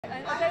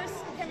Are those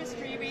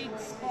chemistry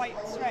reads quite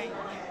strange?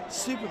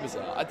 Super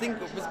bizarre. I think,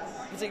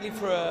 particularly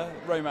for a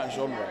romance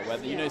genre,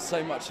 where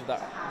so much of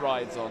that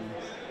rides on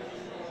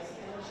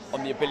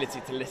the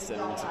ability to listen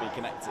and to be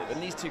connected.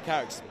 And these two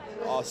characters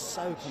are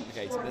so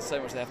complicated. There's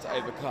so much they have to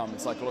overcome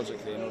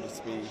psychologically in order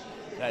to be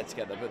there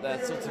together. But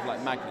they're sort of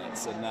like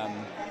magnets. And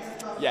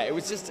it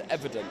was just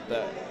evident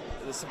that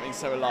there's something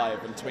so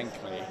alive and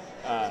twinkly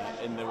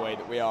in the way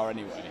that we are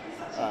anyway.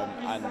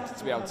 And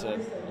to be able to,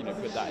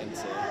 put that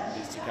into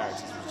these two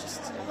characters was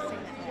just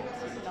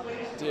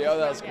amazing. Oh,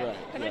 that's great.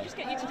 Can I just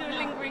get you to do a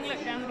lingering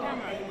look down the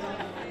camera?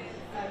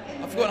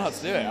 I've forgotten how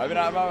to do it. I mean,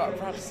 I'm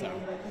practicing.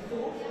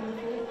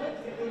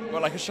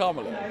 Well, like a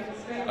Sharma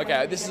look.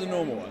 Okay, this is a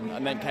normal one,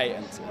 and then Kate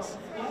enters.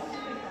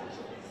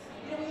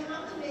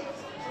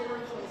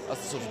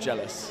 That's the sort of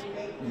jealous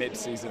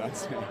mid-season, I'd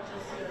say.